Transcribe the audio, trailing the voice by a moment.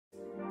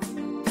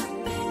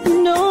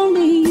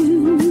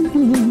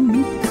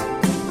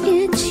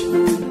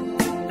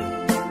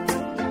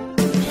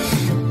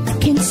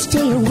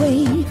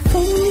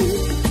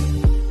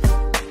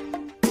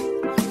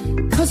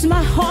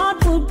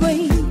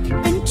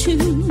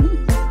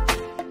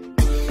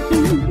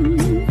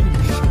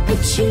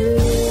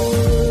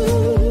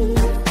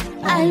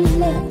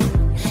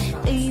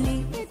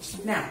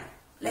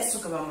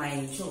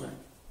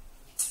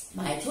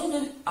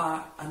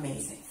are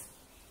amazing.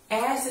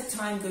 As the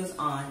time goes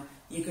on,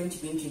 you're going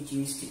to be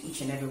introduced to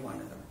each and every one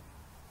of them.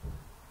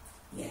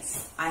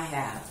 Yes, I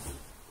have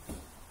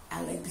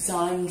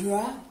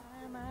Alexandra.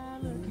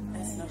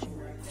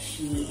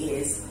 She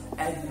is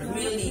a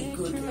really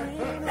good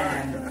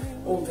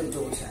older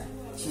daughter.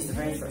 She's the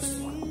very first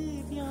one.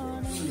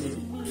 She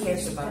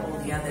cares about all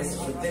the others.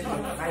 She's a bit of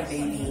a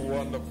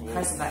crybaby.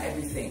 Cares about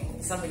everything.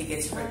 Somebody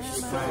gets hurt,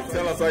 she's crying.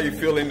 Tell us how you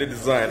feel in the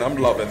design. I'm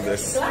loving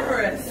this.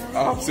 Glamorous.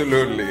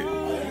 Absolutely.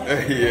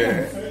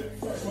 Yeah.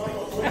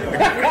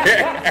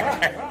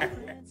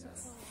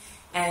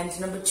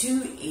 And number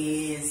 2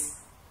 is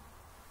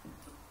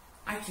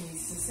actually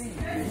it's the same.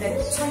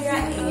 Toya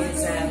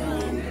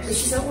is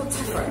she's a little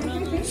tougher.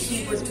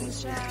 She would,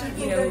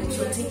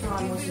 she'll take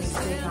on what she needs to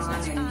take on,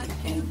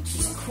 and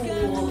she's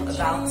cool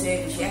about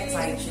it. She acts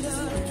like she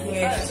doesn't really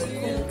care. She's a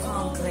cool,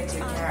 calm,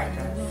 collected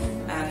character.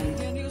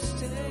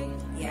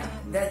 Yeah,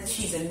 that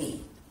she's a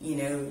me.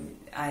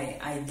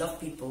 I love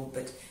people,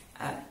 but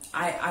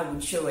I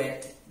would show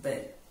it,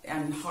 but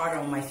I'm harder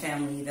on my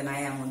family than I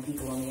am on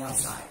people on the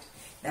outside.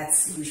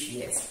 That's who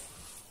she is.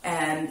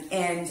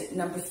 And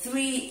number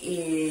 3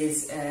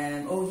 is, he's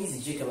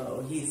a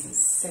gigolo. He's a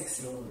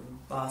sexy little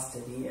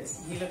bastard, he is.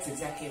 He looks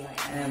exactly like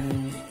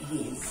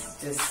he's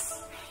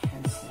just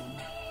handsome.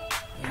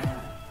 Yeah,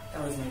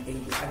 that was my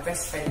baby. I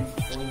breastfed him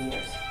for 4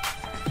 years.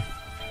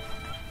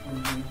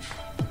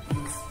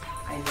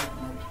 I love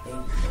my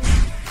baby.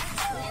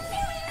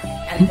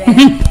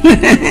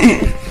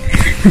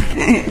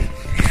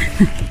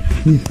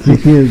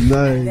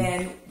 And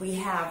then we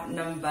have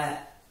number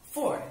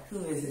 4, who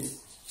is as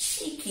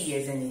cheeky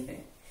as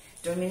anything.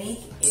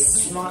 Dominique is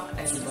smart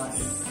as a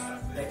bus,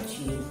 but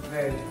she is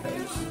very,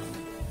 very cheeky.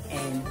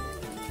 And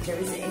there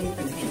isn't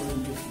anything she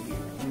wouldn't do for you.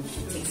 And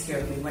she takes care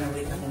of me when I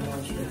wake up in the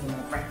morning. She gives me my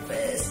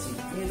breakfast. She's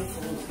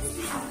beautiful,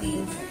 she's happy.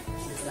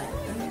 She's like,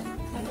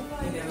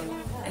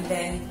 And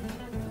then,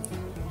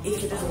 if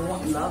she doesn't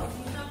want love,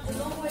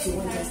 she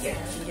won't just get.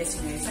 She gets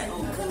to me and say,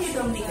 "Oh, come here,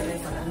 Dominique," and then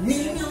come,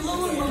 "Leave me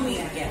alone, mommy,"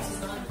 again.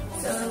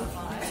 So,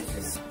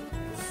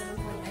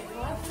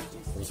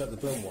 was that the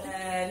blue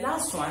one?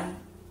 Last one,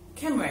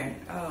 Cameron.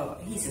 Oh,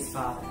 he's his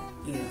father.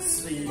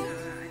 Sweet,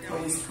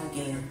 always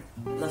hugging,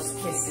 loves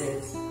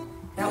kisses.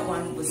 That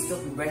one will still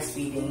be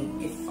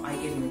breastfeeding if I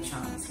give him a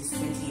chance. He's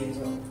 20 years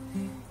old.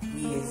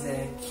 He is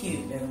a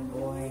cute little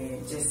boy,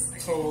 just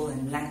tall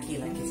and lanky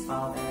like his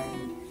father,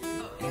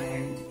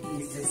 and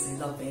he's just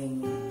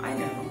loving. I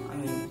know. I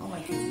mean, all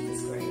my kids are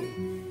just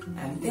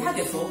great. They have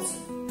their faults.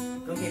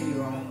 Don't get me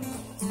wrong.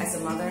 As a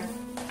mother,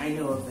 I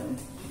know of them.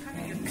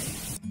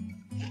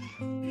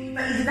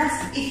 But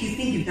that's if you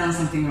think you've done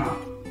something wrong.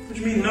 What do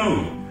you mean,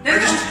 no? You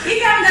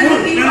haven't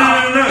done anything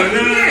wrong. No.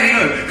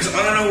 Because I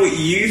don't know what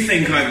you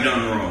think I've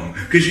done wrong.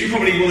 Because you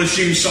probably will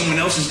assume someone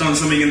else has done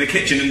something in the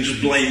kitchen and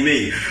just blame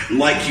me,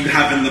 like you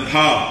have in the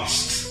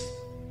past.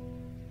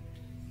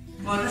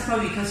 Well, that's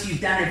probably because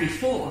you've done it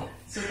before.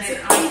 So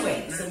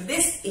anyway, so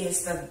this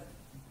is the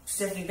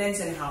Stephanie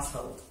Benson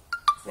household.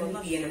 It's going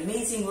to be an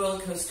amazing roller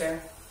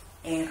coaster,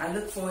 and I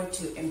look forward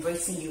to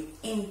embracing you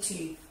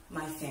into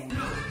my family.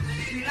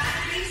 She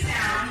lays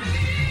down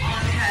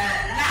on her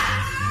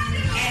lap,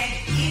 and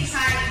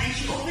inside, and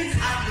she opens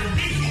up your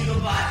bit and your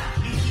butt,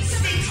 and she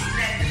sticks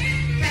that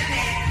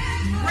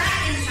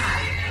right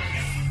inside.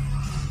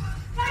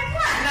 Like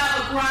what? Not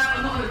a grab,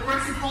 I'm not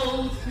aggressive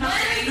hold,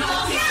 nothing,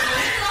 not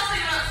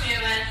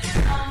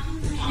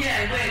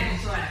yeah, wait,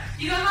 sorry.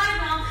 You got mine,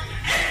 Mom?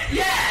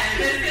 Yeah,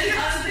 there's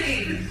other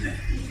things.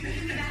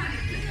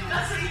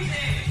 That's what you do.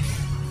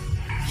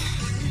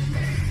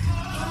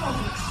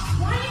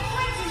 Why are you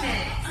pointing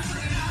it? That's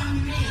what you're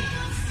mean.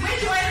 When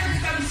do I ever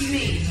describe what you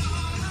mean?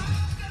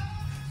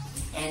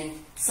 And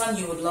some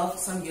you would love,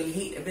 some you'll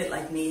hate a bit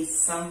like me,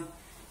 some,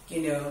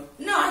 no,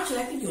 actually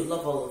I think you'll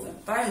love all of them.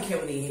 But I don't care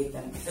whether you hate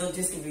them. They'll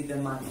just give you their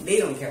money. They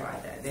don't care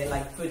either. They're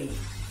like pretty.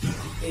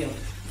 They don't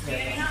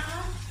care.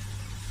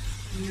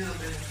 No,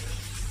 but...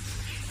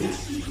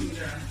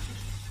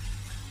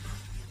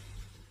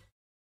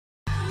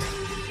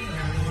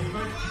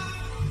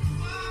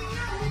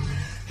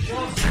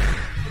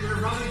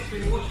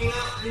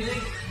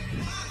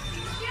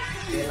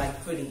 They're like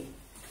pretty.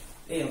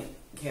 They don't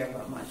care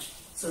about much.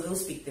 So they'll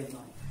speak their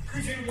mind.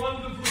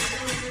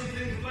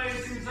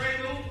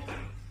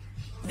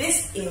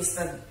 This is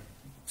the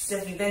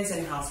Stephanie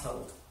Benson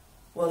household.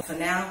 Well, for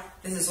now,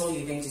 this is all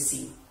you're going to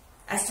see.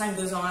 As time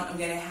goes on, I'm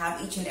going to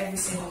have each and every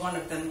single one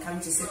of them come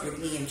to sit with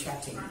me and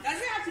chatting. Does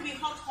it have to be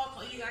hot,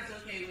 or you guys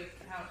okay with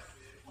how it's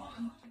hot?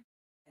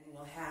 And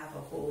we'll have a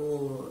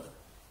whole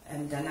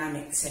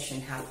dynamic session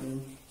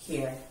happening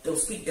here. They'll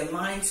speak their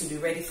minds, so be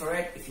ready for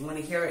it. If you want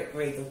to hear it,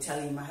 great. They'll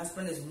tell you, my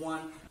husband is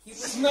one.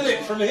 Smell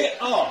it from here.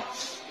 Oh.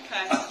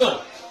 Okay.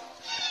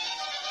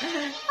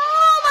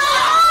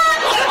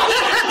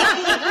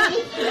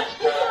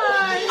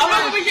 I'm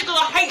not going to get to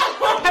hate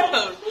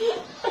peppers.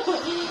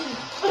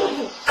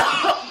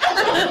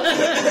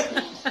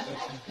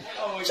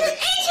 Just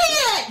eat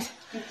it!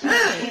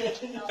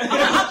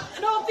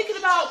 I'm thinking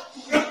about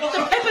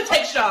the pepper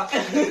texture.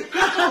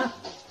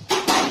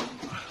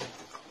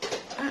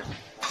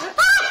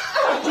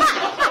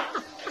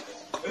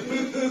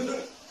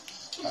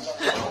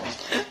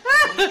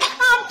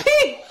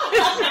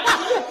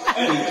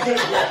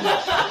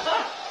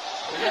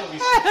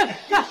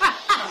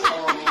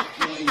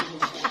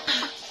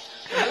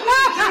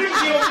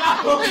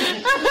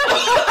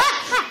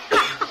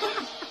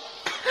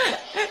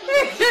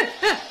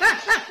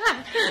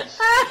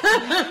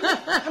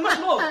 How much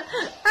more?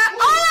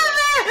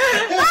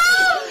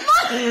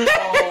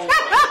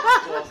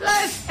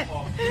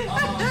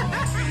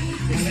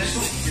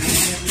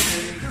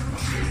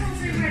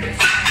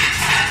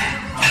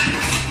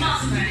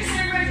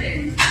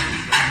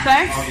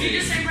 Sorry? You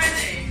just say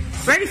ready.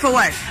 Ready for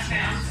what?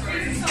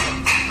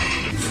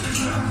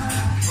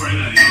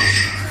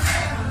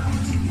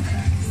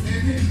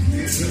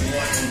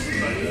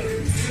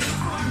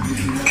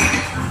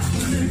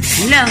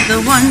 Love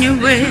the one you're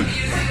with.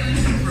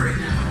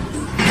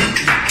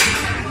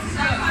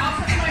 So, I'll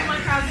put away my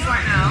trousers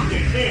right now.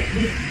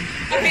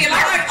 Okay, I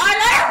like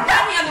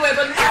panty underwear,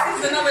 but this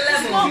is another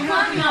level.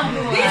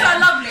 These are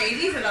lovely.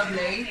 These are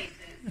lovely.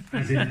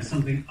 As in there's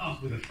something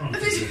up with a front.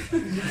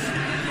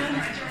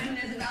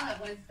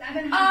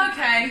 Oh,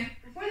 okay.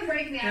 Before the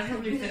break, we have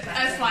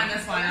That's fine,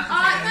 that's fine.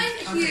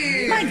 Thank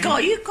you. My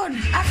God, you got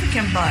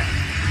African butt.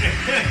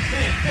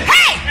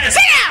 Hey,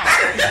 sit down!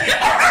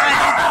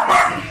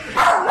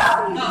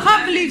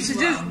 Can't believe she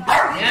just.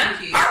 Yeah?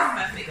 Thank you.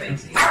 Perfect, thank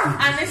you.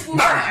 And this will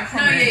work, I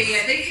promise. No,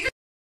 yeah.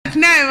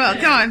 No, well,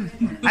 come on.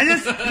 I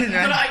just. But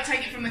I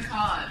take it from the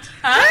card.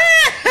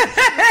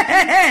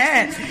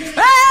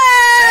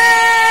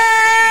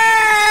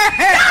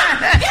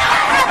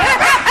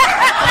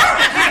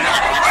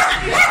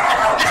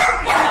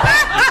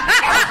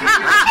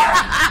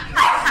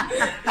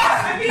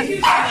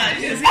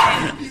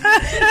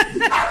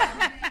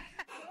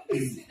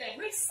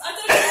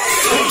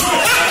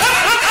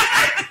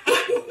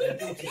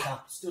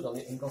 Stood on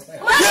it and got out.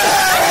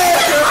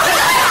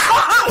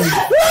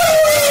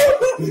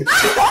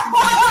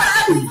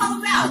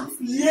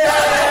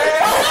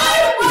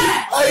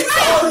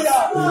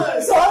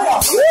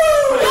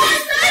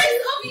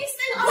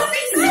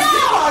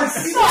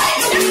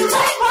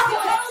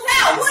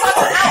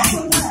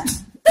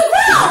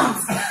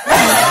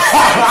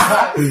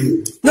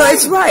 No,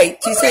 it's right.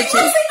 She said she.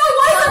 Climb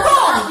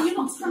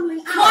on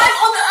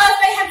the earth,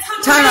 they had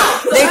tunnel.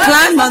 They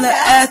climbed on the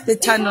earth, they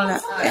tunneled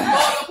out. You're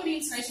putting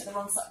intonation at the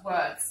wrong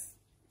words.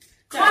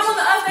 Climb on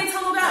the earth, they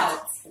tunneled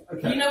out.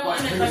 Okay. You know what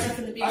I meant by that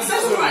from the beginning?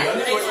 That's all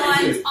right. They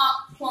climbed up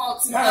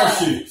plants and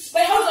Parachutes.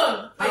 Wait, hold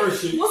on.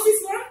 Parachutes. What's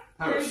this one?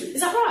 Parachute.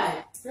 Is that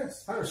right?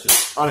 Yes, parachute.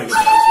 I didn't get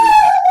parachute.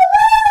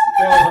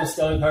 Go on,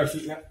 Stone,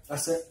 parachute, yeah.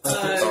 That's it.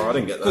 Oh, I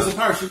didn't get Because that. the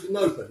parachute didn't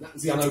open. That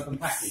was the unopened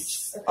package.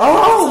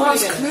 Oh,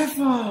 that's clever.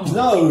 No.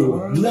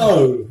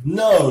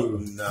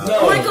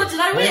 Oh my God, did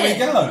I win? There we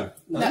go.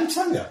 No, let me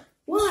tell you.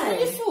 Why?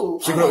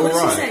 She got it all What did she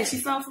right. say? She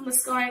fell from the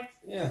sky.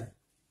 Yeah.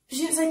 She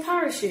didn't say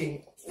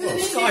parachute. Well,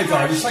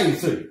 skydive, the same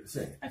too.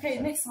 Okay,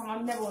 next time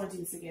I never want to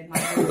do this again.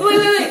 Like, wait. I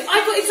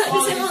got exactly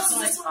the same answer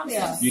this time.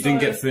 Yeah. You didn't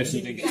get fish,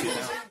 you didn't get two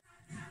out.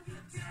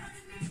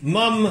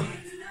 Mum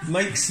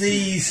makes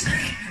these.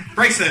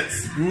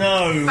 Bracelets.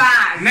 No.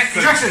 Bags.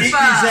 Necklaces. It is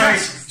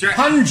Dress. a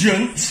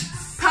pungent,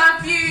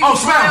 Perfume. Oh,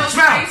 smell, oil,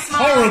 smell. face mask.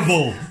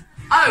 horrible.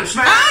 Oh,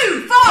 Smell.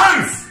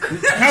 farts.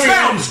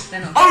 Smells.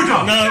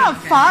 Odour. No.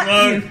 Fuck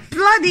No. you.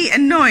 Bloody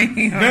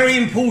annoying. Very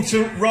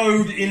important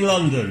road in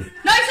London.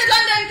 No, it's in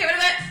London. Get rid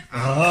of it.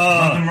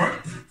 Ah.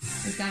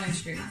 It's Downing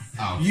Street.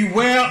 You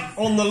wear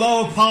on the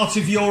lower part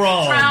of your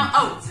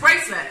arm.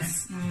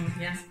 Bracelets.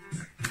 Yeah.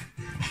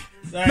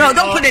 They No,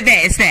 don't are- put it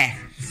there, it's there.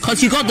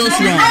 Because you got those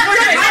wrong.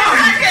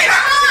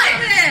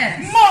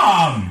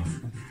 Mum!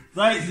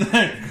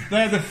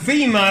 They're the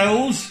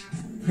females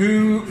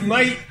who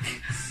make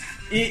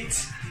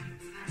it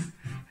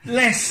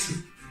less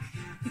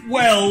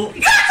well.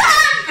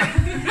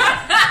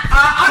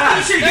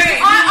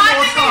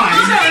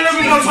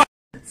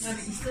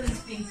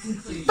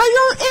 But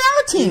you're in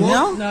our team,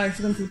 no? No, she's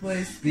gone to the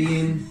boys.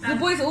 Being. The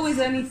boys are always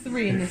only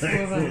 3 in this 4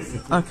 of us.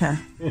 Okay.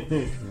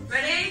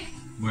 Ready?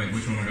 Wait,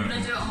 which one am I I'm going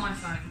gonna for? do it on my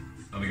phone.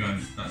 Are we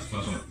going? That's the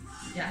first one.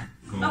 Yeah.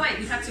 Cool. Oh wait,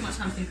 we've had too much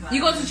time to think about it.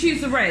 You got to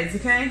choose the reds,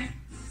 okay?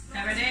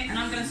 Okay, ready? And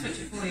I'm gonna switch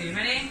it for you.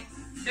 Ready?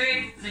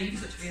 3. No, you can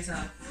switch it for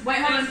yourself. Wait,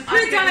 hold on. I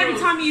Put it down get every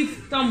rules. time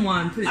you've done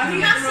one. Put it down.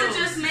 He has to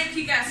just make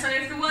you guess. So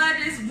if the word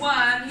is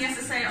worm, he has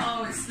to say,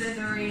 oh, it's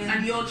slithery.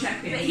 And you're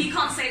checking. But he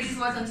can't say these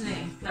words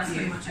underneath. That's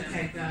pretty much it.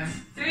 Okay, go.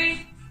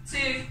 3,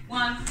 2,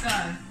 1,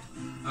 go.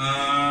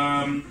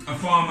 A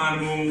farm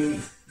animal.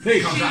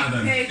 It comes out of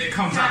them. Pig, It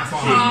comes out of cat,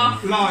 farm.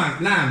 calf.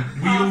 Lion, lamb.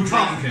 We all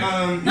drunk it.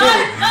 No,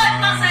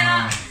 not say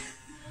that.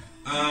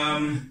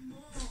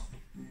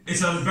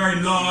 It's a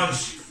very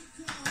large.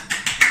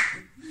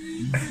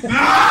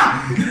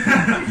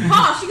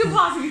 Pass. You can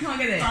pass if you can't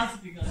get it. It has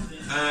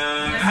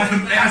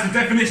the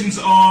definitions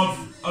of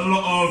a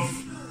lot of.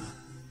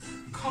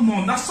 Come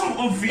on, that's so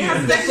obvious.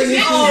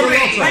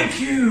 Thank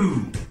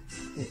you.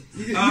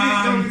 The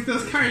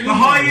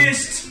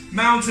highest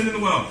mountain in the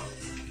world.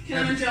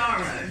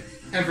 Kilimanjaro.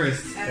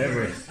 Everest. I don't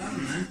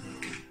know.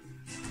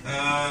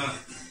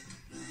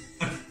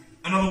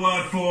 Another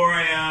word for a.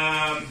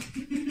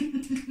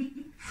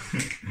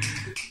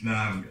 No, I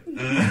haven't got.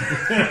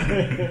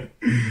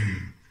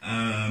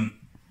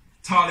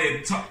 Entirely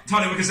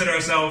Talia would consider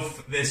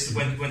herself this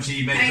when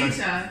she made her.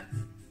 Painter.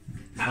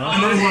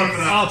 Another word for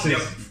that. Artist.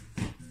 Yep.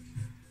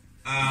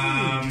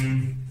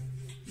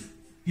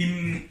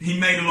 He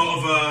made a lot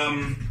of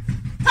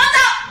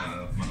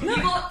You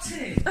got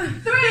 2.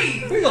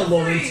 3. We got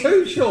more than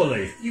 2,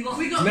 surely. We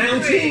got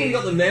Mountain. 3. We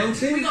got the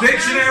mountain. We got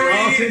dictionary,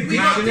 Artist,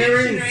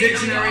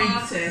 dictionary,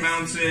 artist.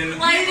 mountain.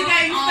 Play the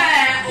game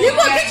fair. You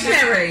got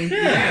dictionary.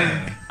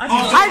 Yeah.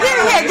 I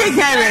didn't hear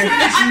dictionary.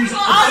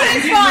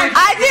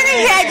 I didn't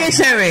hear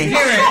dictionary.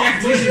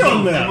 What's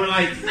on there?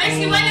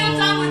 Basically, when you're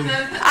done with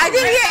them. I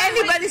didn't hear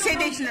anybody say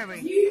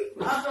dictionary.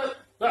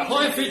 That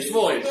high-pitched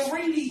voice.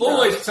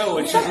 Always tell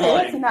when she's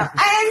lying.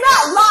 I am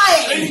not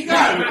lying.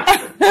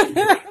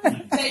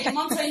 Your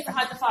mum told you to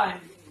hide the phone.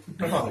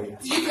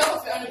 You go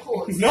off it on the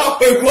course. No,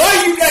 why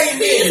are you getting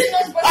me?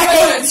 I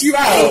helped you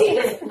out.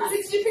 I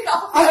think you pick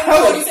up a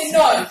phone and you say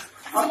no.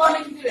 So mum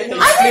make you do it. No.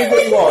 I didn't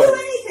do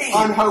anything.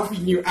 I'm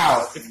helping you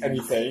out, if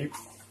anything.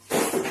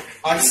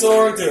 I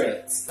saw her do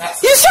it.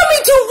 That's You saw me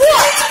do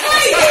what?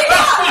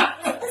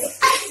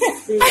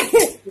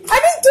 I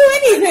didn't do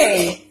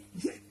anything.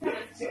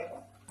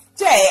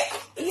 Jay,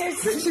 you're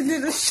such a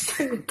little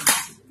shit.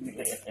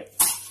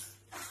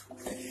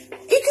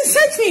 You can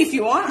search me if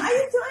you want. I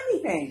didn't do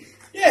anything.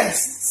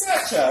 yes,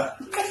 search her.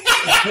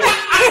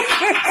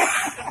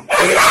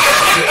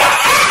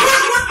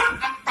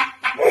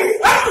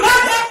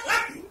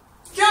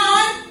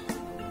 John!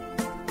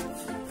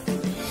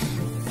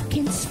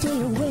 Can't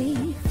stay away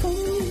from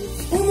you,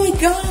 Oh my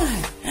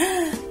god.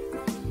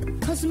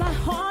 'cause my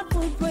heart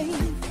will break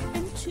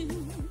in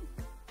two.